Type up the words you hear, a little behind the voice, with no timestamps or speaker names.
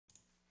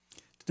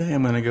Today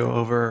I'm going to go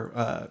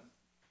over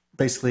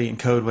basically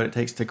encode what it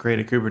takes to create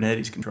a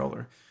Kubernetes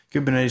controller.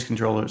 Kubernetes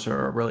controllers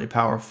are a really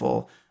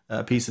powerful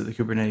piece of the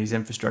Kubernetes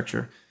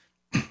infrastructure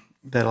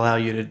that allow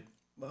you to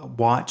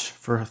watch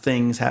for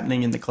things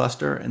happening in the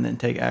cluster and then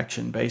take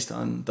action based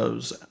on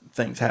those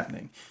things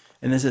happening.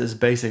 And this is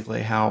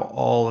basically how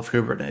all of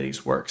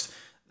Kubernetes works.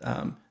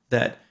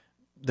 That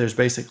there's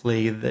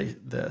basically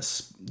the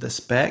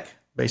spec,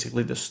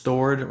 basically the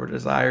stored or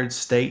desired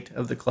state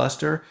of the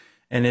cluster,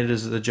 and it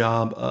is the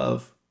job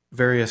of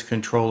various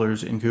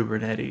controllers in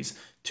Kubernetes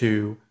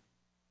to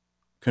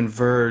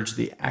converge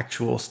the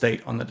actual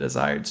state on the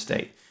desired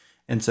state.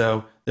 And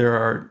so there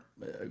are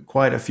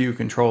quite a few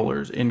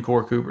controllers in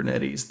core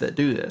Kubernetes that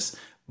do this,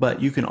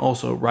 but you can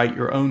also write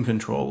your own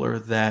controller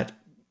that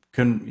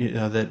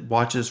that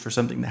watches for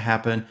something to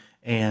happen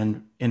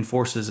and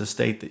enforces a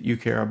state that you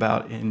care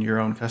about in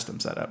your own custom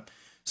setup.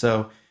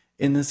 So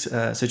in this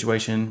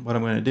situation, what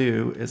I'm going to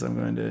do is I'm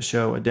going to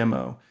show a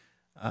demo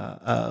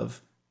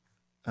of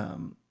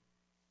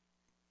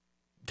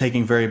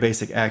taking very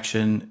basic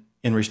action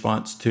in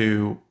response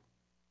to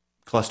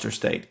cluster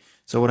state.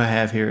 So what I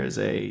have here is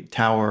a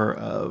tower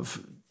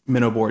of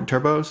Minnowboard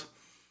turbos.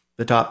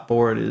 The top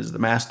board is the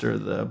master,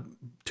 the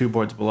two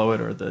boards below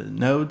it are the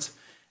nodes.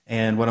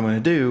 And what I'm going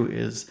to do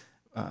is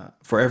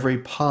for every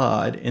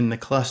pod in the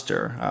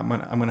cluster, I'm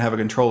going to have a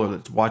controller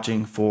that's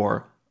watching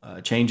for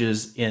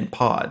changes in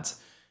pods.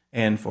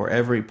 And for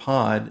every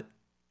pod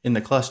in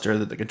the cluster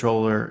that the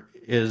controller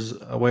is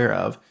aware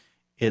of,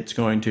 it's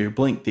going to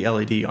blink the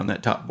LED on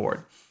that top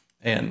board.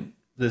 And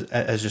this,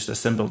 as just a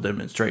simple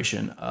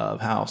demonstration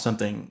of how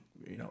something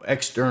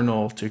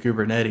external to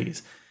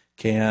Kubernetes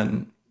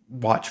can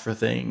watch for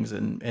things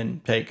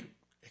and take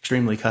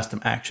extremely custom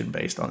action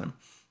based on them.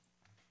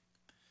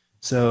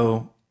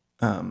 So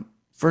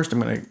first I'm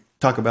going to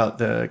talk about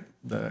the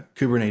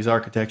Kubernetes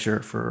architecture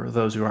for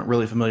those who aren't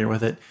really familiar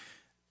with it.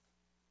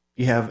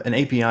 You have an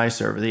API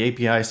server. The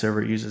API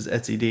server uses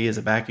etcd as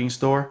a backing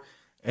store,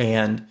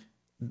 and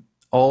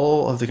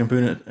all of the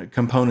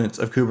components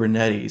of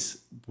Kubernetes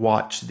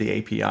watch the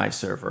API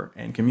server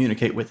and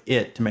communicate with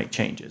it to make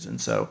changes. And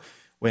so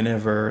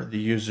whenever the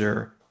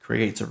user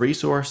creates a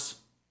resource,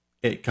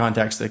 it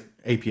contacts the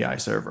API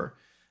server.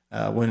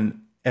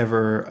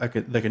 Whenever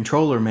the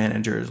controller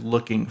manager is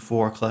looking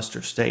for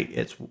cluster state,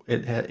 it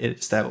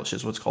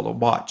establishes what's called a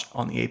watch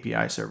on the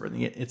API server.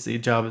 And it's the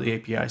job of the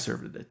API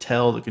server to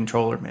tell the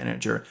controller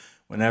manager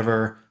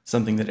whenever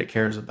something that it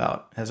cares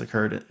about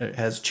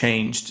has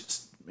changed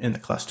in the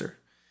cluster.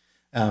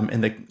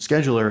 And the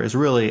scheduler is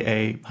really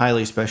a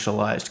highly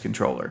specialized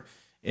controller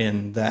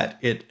in that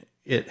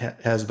it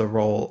has the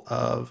role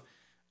of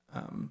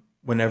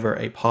whenever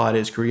a pod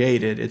is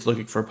created, it's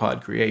looking for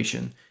pod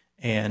creation,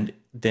 and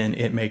then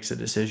it makes a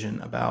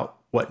decision about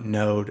what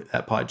node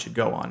that pod should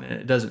go on. And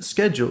it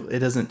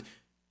doesn't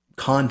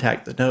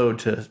contact the node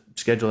to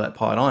schedule that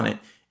pod on it.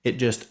 It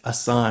just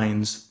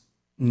assigns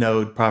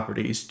node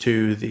properties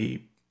to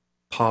the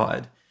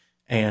pod.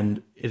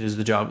 And it is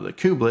the job of the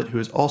kubelet, who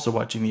is also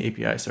watching the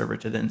API server,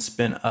 to then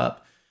spin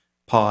up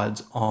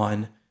pods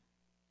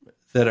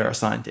that are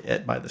assigned to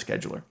it by the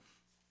scheduler.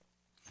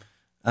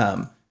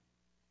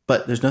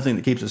 But there's nothing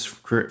that keeps us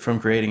from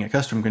creating a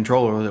custom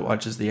controller that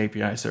watches the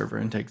API server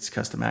and takes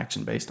custom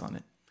action based on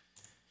it.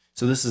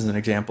 So this is an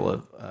example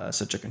of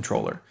such a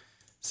controller.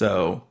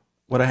 So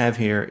what I have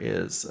here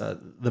is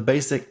the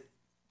basic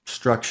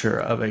structure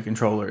of a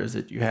controller is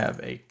that you have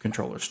a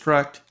controller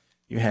struct,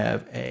 you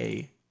have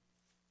a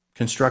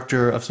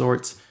constructor of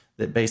sorts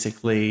that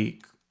basically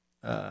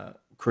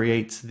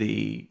creates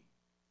the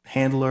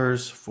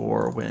handlers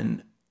for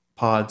when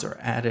pods are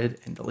added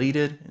and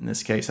deleted. In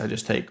this case, I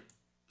just take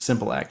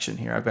simple action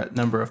here. I've got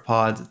number of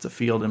pods. It's a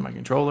field in my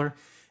controller,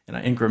 and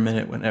I increment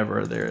it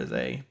whenever there is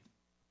a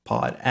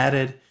pod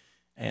added,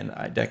 and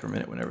I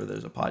decrement it whenever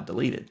there's a pod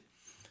deleted.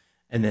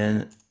 And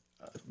then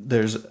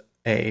there's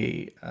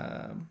a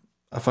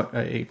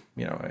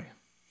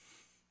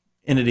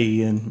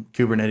entity in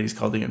Kubernetes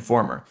called the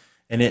informer,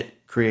 and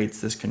it creates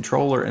this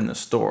controller in the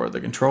store.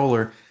 The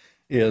controller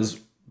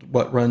is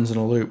what runs in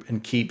a loop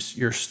and keeps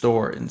your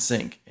store in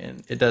sync.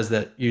 And it does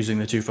that using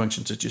the two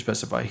functions that you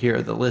specify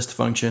here. The list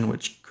function,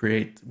 which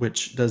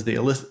does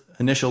the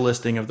initial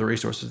listing of the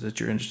resources that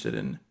you're interested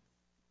in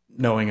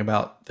knowing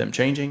about them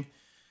changing.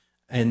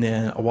 And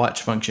then a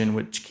watch function,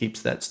 which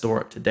keeps that store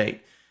up to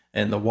date.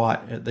 And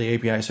the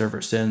API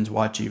server sends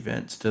watch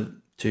events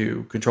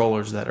to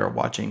controllers that are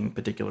watching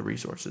particular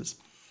resources.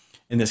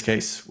 In this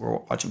case, we're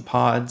watching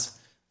pods.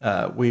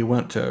 We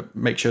want to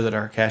make sure that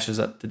our cache is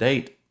up to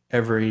date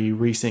every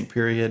resync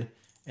period,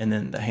 and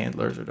then the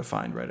handlers are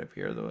defined right up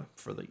here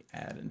for the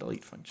add and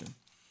delete function.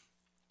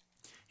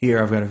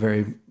 Here I've got a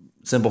very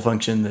simple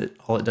function that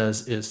all it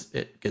does is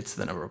it gets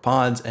the number of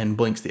pods and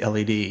blinks the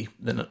LED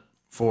then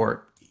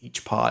for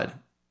each pod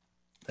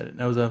that it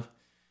knows of.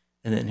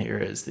 And then here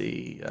is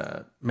the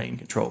main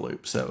control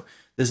loop. So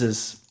this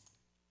is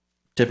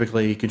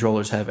typically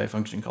controllers have a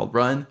function called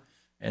run,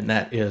 and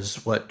that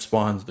is what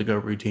spawns the Go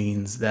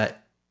routines that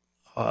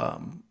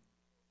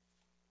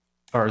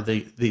are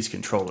these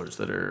controllers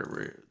that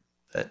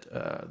that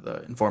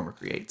the informer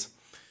creates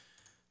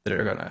that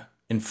are going to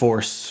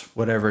enforce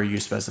whatever you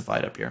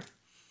specified up here.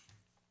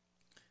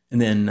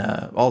 And then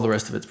all the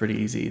rest of it's pretty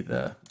easy.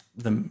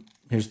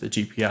 Here's the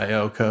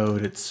GPIO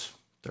code. It's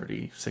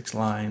 36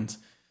 lines.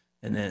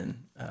 And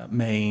then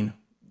main.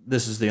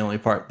 This is the only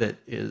part that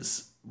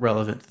is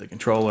relevant to the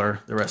controller.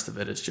 The rest of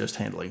it is just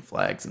handling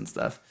flags and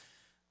stuff.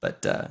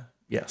 But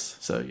yes,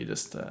 so you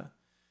just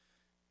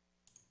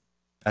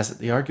pass it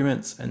the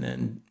arguments and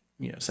then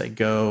say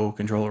go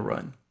controller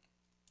run.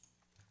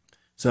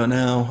 So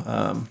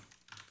now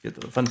get to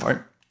the fun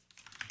part.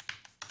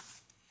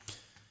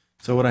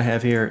 So what I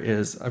have here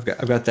is I've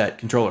got that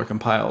controller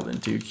compiled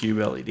into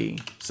Kube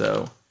LED.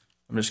 So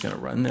I'm just going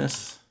to run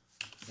this,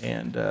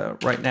 and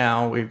right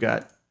now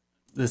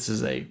this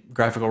is a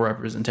graphical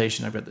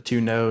representation. I've got the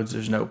 2 nodes.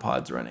 There's no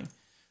pods running.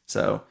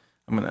 So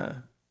I'm going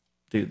to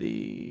do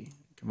the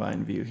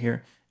combined view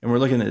here, and we're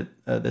looking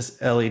at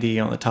this LED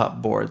on the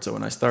top board. So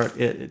when I start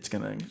it's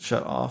going to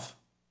shut off,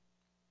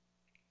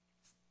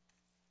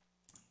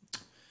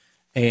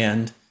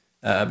 and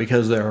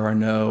because there are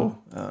no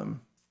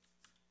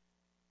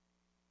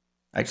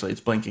actually,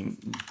 it's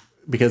blinking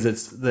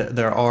because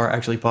there are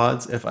actually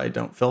pods if I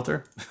don't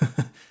filter.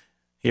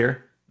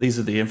 Here, these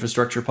are the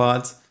infrastructure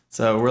pods.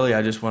 So really,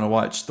 I just want to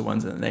watch the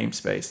ones in the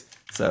namespace.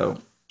 So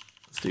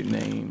let's do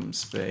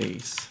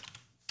namespace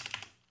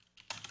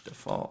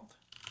default.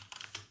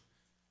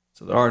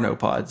 So there are no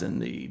pods in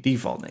the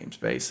default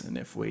namespace. And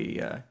if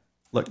we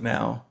look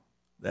now,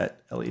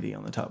 that LED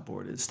on the top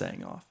board is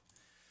staying off.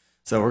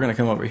 So we're going to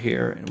come over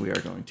here and we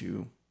are going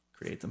to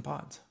create some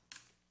pods.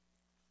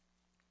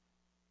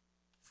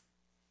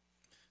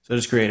 So I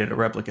just created a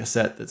replica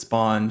set that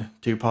spawned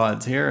 2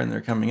 pods here, and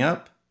they're coming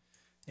up.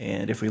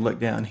 And if we look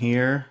down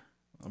here,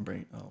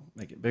 I'll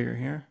make it bigger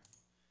here.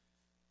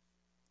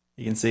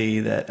 You can see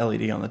that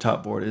LED on the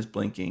top board is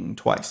blinking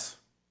twice.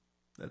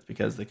 That's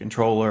because the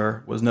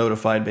controller was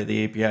notified by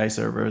the API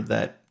server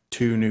that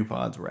 2 new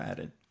pods were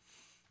added.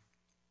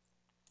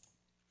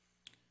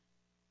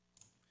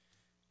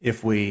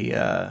 If we,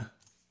 I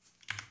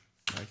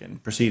can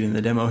proceed in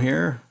the demo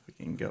here. We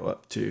can go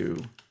up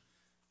to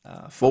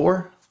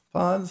 4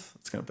 pods.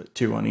 It's going to put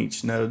 2 on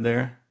each node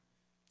there.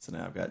 So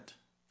now I've got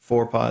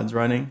 4 pods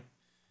running.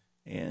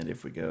 And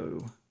if we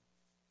go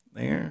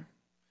there,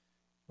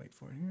 wait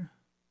for it here.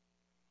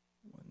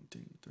 1, 2,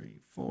 3,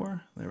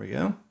 4. There we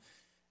go.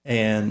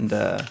 And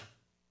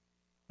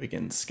we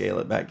can scale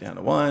it back down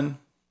to 1.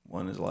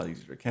 1 is a lot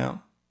easier to count.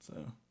 So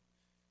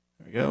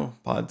there we go.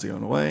 Pods are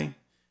going away.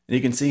 And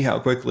you can see how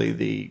quickly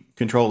the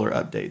controller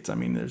updates. I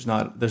mean, there's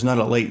not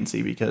a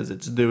latency because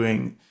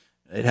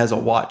it has a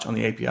watch on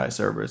the API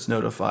server. It's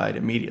notified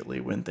immediately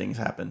when things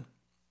happen.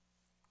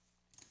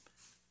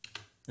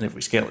 And if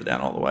we scale it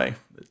down all the way,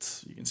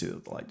 you can see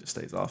that the light just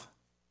stays off.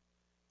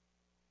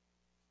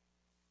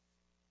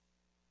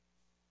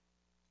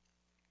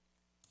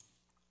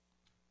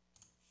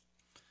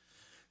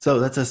 So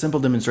that's a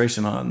simple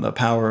demonstration on the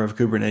power of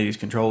Kubernetes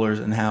controllers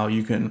and how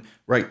you can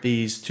write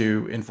these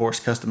to enforce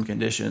custom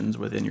conditions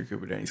within your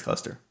Kubernetes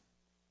cluster.